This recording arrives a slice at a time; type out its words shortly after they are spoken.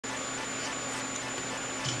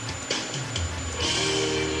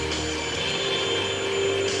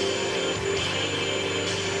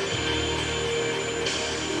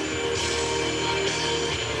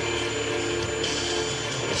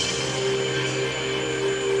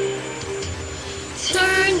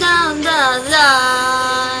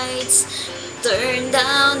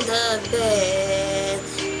bed.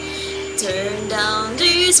 Turn down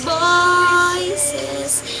these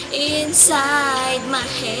voices inside my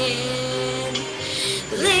head.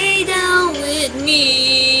 Lay down with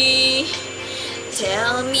me,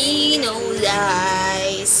 tell me no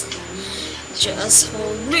lies. Just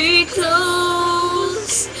hold me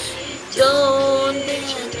close, don't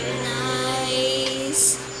patronize.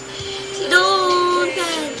 Don't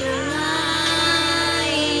patronize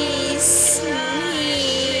me,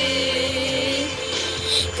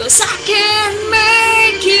 'cause I can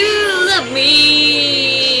make you love me.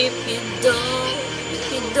 If you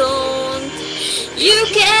don't, you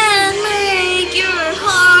can make your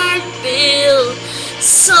heart feel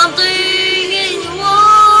something you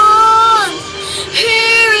want.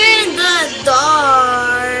 Here in the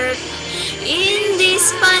dark, in these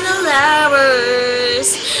final hours,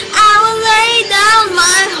 I will lay down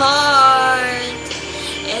my heart,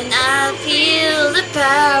 and I feel the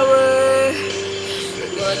power.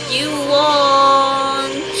 What you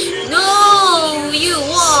want, no you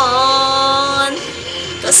want,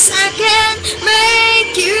 'cause I can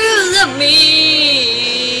make you love me.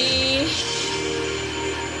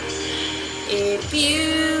 If you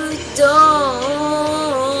don't,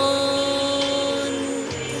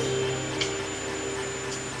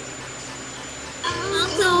 I'll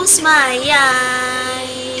close my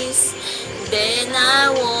eyes, then I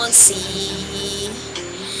won't see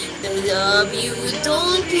the love you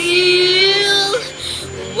don't feel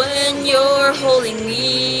when you're holding me.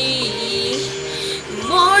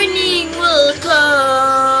 Morning will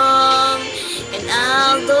come and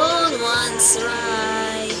I'll do what's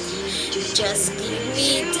right. Just give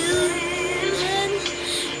me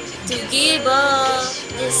to give up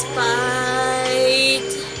this fight,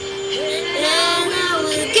 and I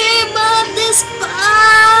will give up this fight,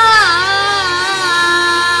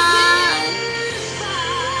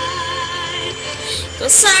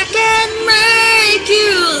 'cause I can make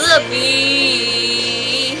you love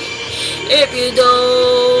me. If you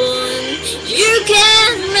don't, you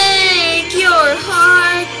can make your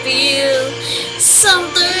heart feel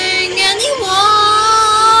something you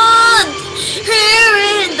want. Here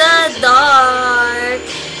in the dark,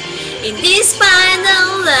 in these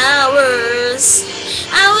final hours,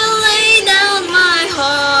 I will lay down my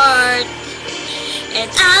heart, and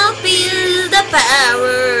I'll feel the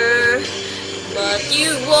power. What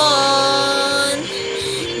you want.